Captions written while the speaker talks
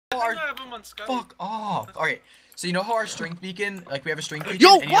him on Skype. Fuck off. Alright, so you know how our strength beacon, like we have a strength beacon?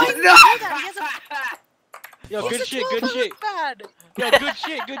 Yo, and why you did know, you do that? Yo, good shit, good shit. Yo, good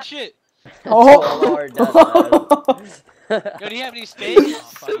shit, good shit. Oh, Yo, do you have any steaks?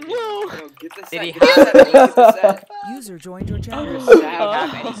 Did he have User joined your channel.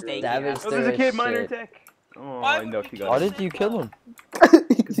 have any steak? Savage There's a kid minor shit. tech. Oh, Why I know would if we you Why got it. did you kill him?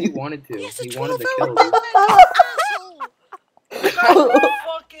 Because he wanted to. Yes, He a wanted to 12-hour kill you.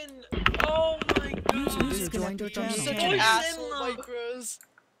 Fucking. Oh my god. User joined your channel. Such Boy, an asshole, Sinlo. micros.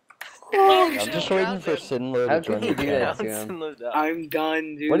 I'm just waiting for Sinlo How to join could you the do that channel. to him? I'm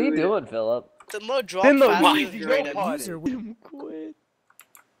done, dude. What are you doing, Philip? Sinlo dropped Sinlo, faster why than did right you now. User Quit.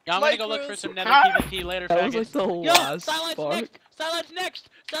 Yeah, I'm gonna go look for some nether PvP later, faggots. Yo, silence next! Silence next!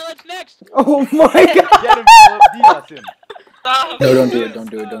 Silence next! Oh my god! Get him, Philip. DDoS him. Stop. No, don't do it. Don't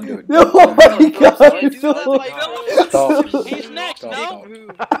do it. Don't do it. Oh my god! Do that, Stop. He's next, no? No,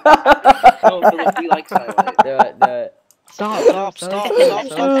 Philip, we like Silent. Do it, do it. Stop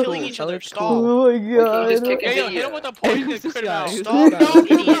killing each other. Stop. Oh my god! Yo, yo, hit him with a poison and crit him out. Stop,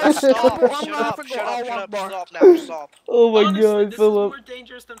 idiot. Stop. Stop now. Stop. Oh my Honestly, god, this is Philip. more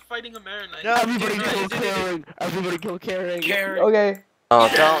dangerous than fighting a Marinite. No, Everybody kill Karen! Everybody kill Karen! Okay. Oh,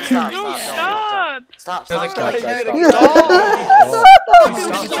 don't stop. No, Stop. Stop. Stop. Stop.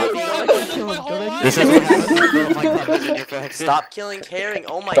 This is what happens. Stop killing caring.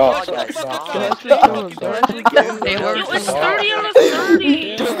 Oh my Stop. god, guys. Stop. Stop. It was 30 out of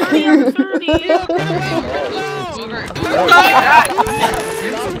 30. 30 out of 30.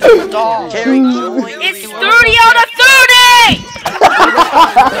 Caring, join. It's 30 out of 30.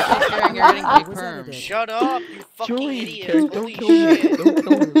 Shut up, you fucking Join, idiot. Karen, don't Holy kill him. shit. Don't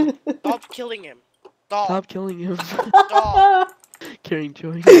kill him. Stop killing him. Stop. Stop killing him. Stop. Karen,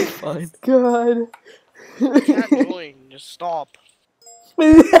 join. It's fine. God. You can't join. Just stop.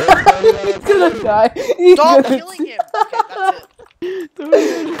 He's gonna die. He's Stop gonna killing him. Okay, that's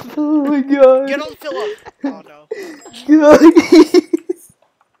it. Oh my god. Get on Philip. Oh no. God.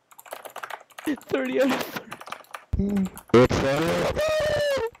 30 out of 30.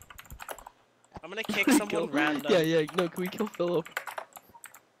 I'm gonna kick someone random. Yeah, no, can we kill Philip?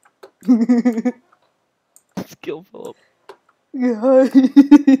 Let's kill Philip. God.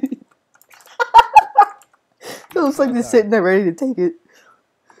 Philip's like just sitting there ready to take it.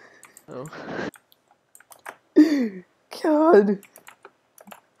 Oh. God.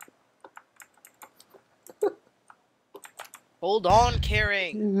 Hold on,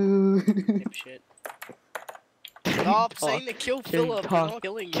 caring. Dipshit. Stop saying to kill Karen, Philip. We're talk. not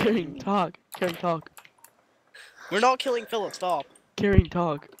killing Karen, him. talk. Karen, talk. We're not killing Philip. Stop. Karen,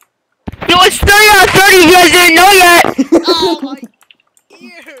 talk. Yo, it's 30 out of 30. You guys didn't know yet. Oh my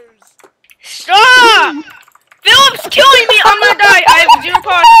ears. Stop. Philip's killing me. I'm gonna die. I have 0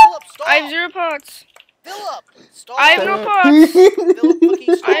 pots. Philip, stop. I have 0 pots. Philip, stop. I have no pots. Philip,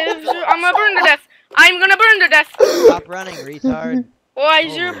 fucking stop. I have 0. I'm gonna burn to death. I'm gonna burn to death. Stop running, retard. Well, I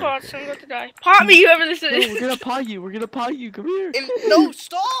have 0 pots. I'm about to die. Pot me, whoever this No, is. we're gonna pot you. We're gonna pot you. Come here. No,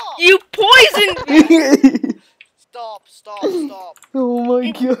 stop. You poisoned me. Stop. Oh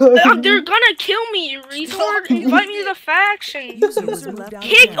my god. They're gonna kill me, you retard. Invite me to the faction. User was moved out of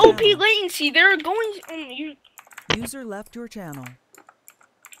Kick your OP channel. latency. They're going. You. User left your channel.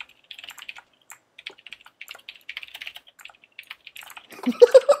 User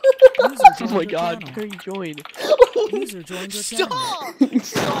Oh joined my your god, channel. Karen, join. User joined your channel.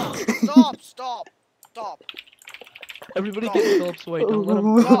 Stop. Everybody Stop. get in Philip's way. Don't let him.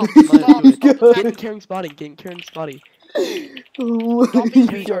 Oh Stop. my Stop. god. Get in Karen's body. Get in Karen's body. Oh Stop my being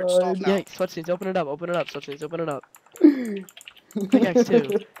retard. Stop god. now. Yeah, sweatstains, open it up. Open it up. Sweatstains, open it up. Pickaxe too.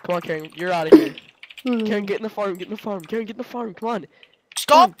 Come on, Karen. You're out of here. Karen, get in the farm. Get in the farm. Karen, get in the farm. Come on.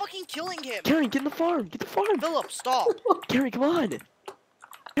 Stop fucking killing him. Karen, get in the farm. Get the farm. Philip, stop. Karen, come on.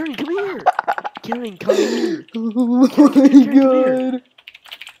 Karen, come here. Karen, come here. Oh Karen, my here. god.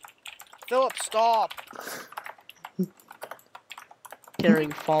 Philip, stop.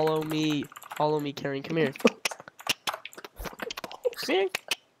 Karen, follow me. Follow me, Karen. Come here. Come here.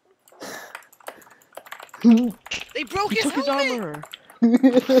 They broke He his took his helmet.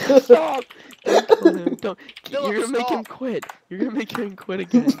 armor. Stop. Don't kill him. Don't. Philip, You're gonna make him stop. quit. You're gonna make Karen quit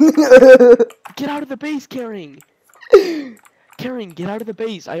again. Get out of the base, Karen. Karen, get out of the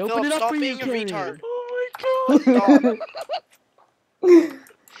base. I opened Philip, it up stop for you, being a Karen. retard. Oh my god. Stop.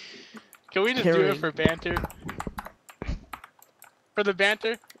 Can we just do it for banter? For the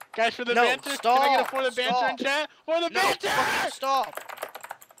banter? Guys, for the No, banter? stop. Can I get a for the banter Stop. in chat? For the No, banter! fucking stop.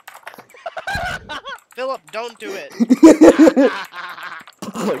 Philip, don't do it.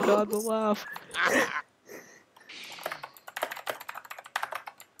 Oh my god, the laugh.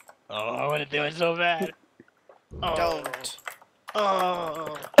 Oh, I want to do it so bad. Oh. Don't.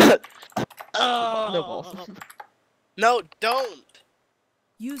 Oh. Oh. No balls. No, don't.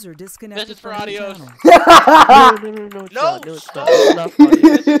 User disconnected This is for from your adios. channel. No, it's No, not. No, it's stop. not. It's not for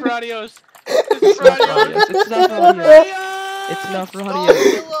adios. This is for adios. This is for adios. It's not for adios. It's not for Stop,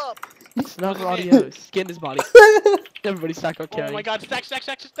 adios. Philip. It's not for adios. Get in his body. Everybody stack on carry. Oh my god, stack, stack,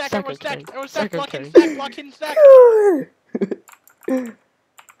 stack, stack, Stack everyone on stack, carry. everyone Stack stack, on block in, carry. stack, block in, stack.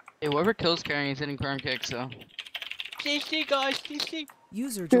 Hey, whoever kills carrying is hitting carinq, so. GC guys, GC.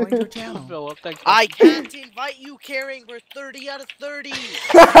 User joined your channel. Philip, thank you. I can't invite you, carinq. We're 30 out of 30.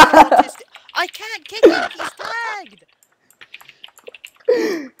 I can't kick him, he's tagged.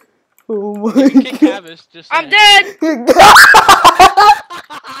 Oh my You can kick god. Cavis, just I'm saying. dead.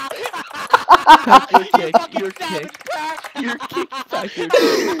 You're kicked. You're kicked back. You're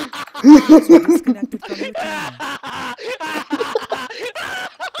User disconnected from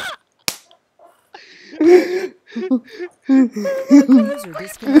your channel. User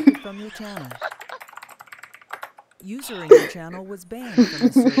disconnected from your channel. User in your channel was banned from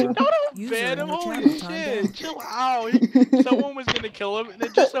the server. User Ban in him, your holy channel timed shit, out. chill out. Someone was gonna kill him, and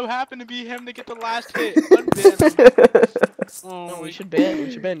it just so happened to be him to get the last hit. Unban him. Oh, no, we should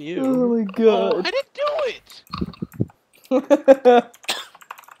ban you. Oh my Oh, god. I didn't do it!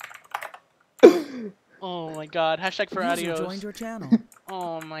 Oh my god, hashtag for User adios. joined your channel.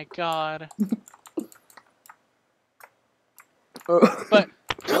 Oh my god. But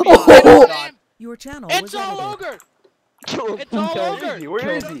Oh god. Your channel It's was all edited. ogre! It's all ogre!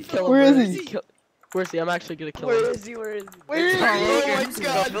 Where is he? Where is he? Where is he? I'm actually gonna kill Where him. is he? Where is he? Where is he? Oh Oh my User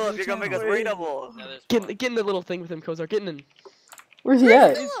god! joined Philip, your you're gonna make us channel. raidable. Get in the little thing with him, Kozar. Get in. Where's he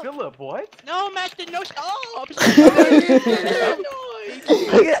at? It's Philip, what? No, Master, no stop!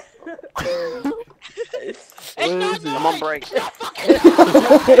 It's not I'm on break. Stop fucking Hey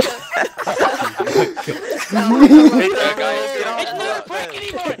there, guys. It's not a break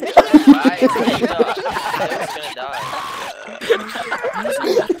anymore! It's Bye. It's gonna die.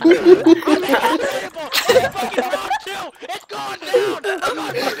 It's gone down!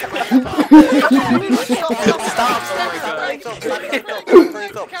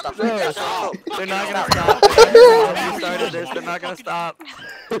 Stop. They're not gonna stop. You started this. They're not gonna stop.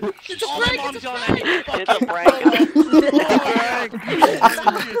 It's a prank! It's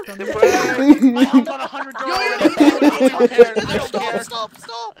a prank. My home's on 100 girls already. I don't care. Stop.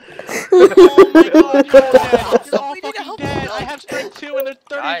 Oh my god, you're all dead. You're all fucking dead. I have strength 2 and there's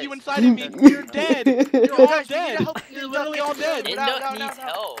 30 of you inside of me. You're dead. You're all dead. You're literally all dead. Induk needs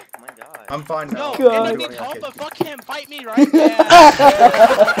help. Oh my god. I'm fine now. No, God. Induk needs help, but fuck him. Fight me, right? Yeah.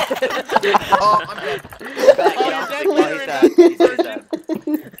 Oh, I'm dead. Oh, you're dead. You're dead.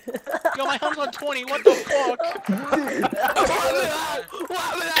 Yo, my home's on 20. What the fuck? Oh my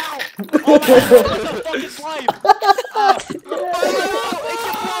god, what the fuck is life?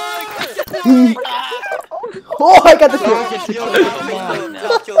 Oh, I got the kill.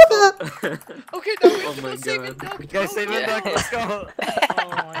 Okay, no, Oh my save it, god. no, Guys, save it back. Let's go. Oh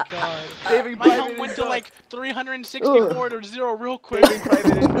my god. Saving My private home went to Induk. like 364 to 0 real quick. Saving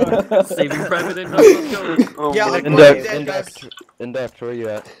private Induk. Saving private Induk. Let's go. Yeah, like Induk, dead, guys. Induk, where you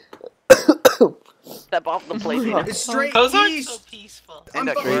at? Step off the plate. It's straight So east. peaceful. I'm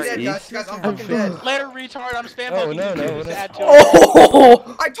Induk, fucking where dead, is guys. Guys, I'm fucking dead. Later, retard. I'm spam Oh, poking no, you. no, Just no. add to it.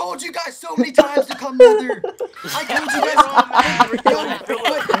 Oh! I told you guys so many times to come nether. I told you guys.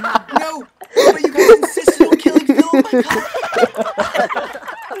 No, but you guys insisted on killing Phil. Oh my god.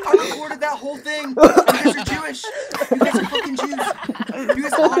 I recorded that whole thing. You guys are Jewish. You guys are fucking Jews. You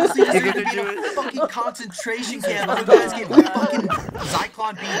guys honestly deserve to be in a fucking concentration camp. You guys get fucking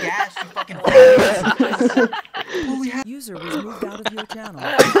Zyklon B gas. You fucking. Holy hell. User was moved out of your channel.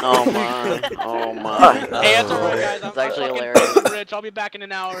 Oh my. Oh my. Hey, it's alright, guys. I'm It's actually fucking hilarious. rich. I'll be back in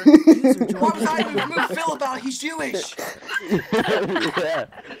an hour. User joined Why your was I even channel. remove Philip out? He's Jewish. Yeah.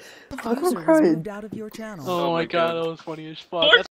 Fuck, I'm User was crying. moved out of your channel. Oh my god, that was funny as fuck.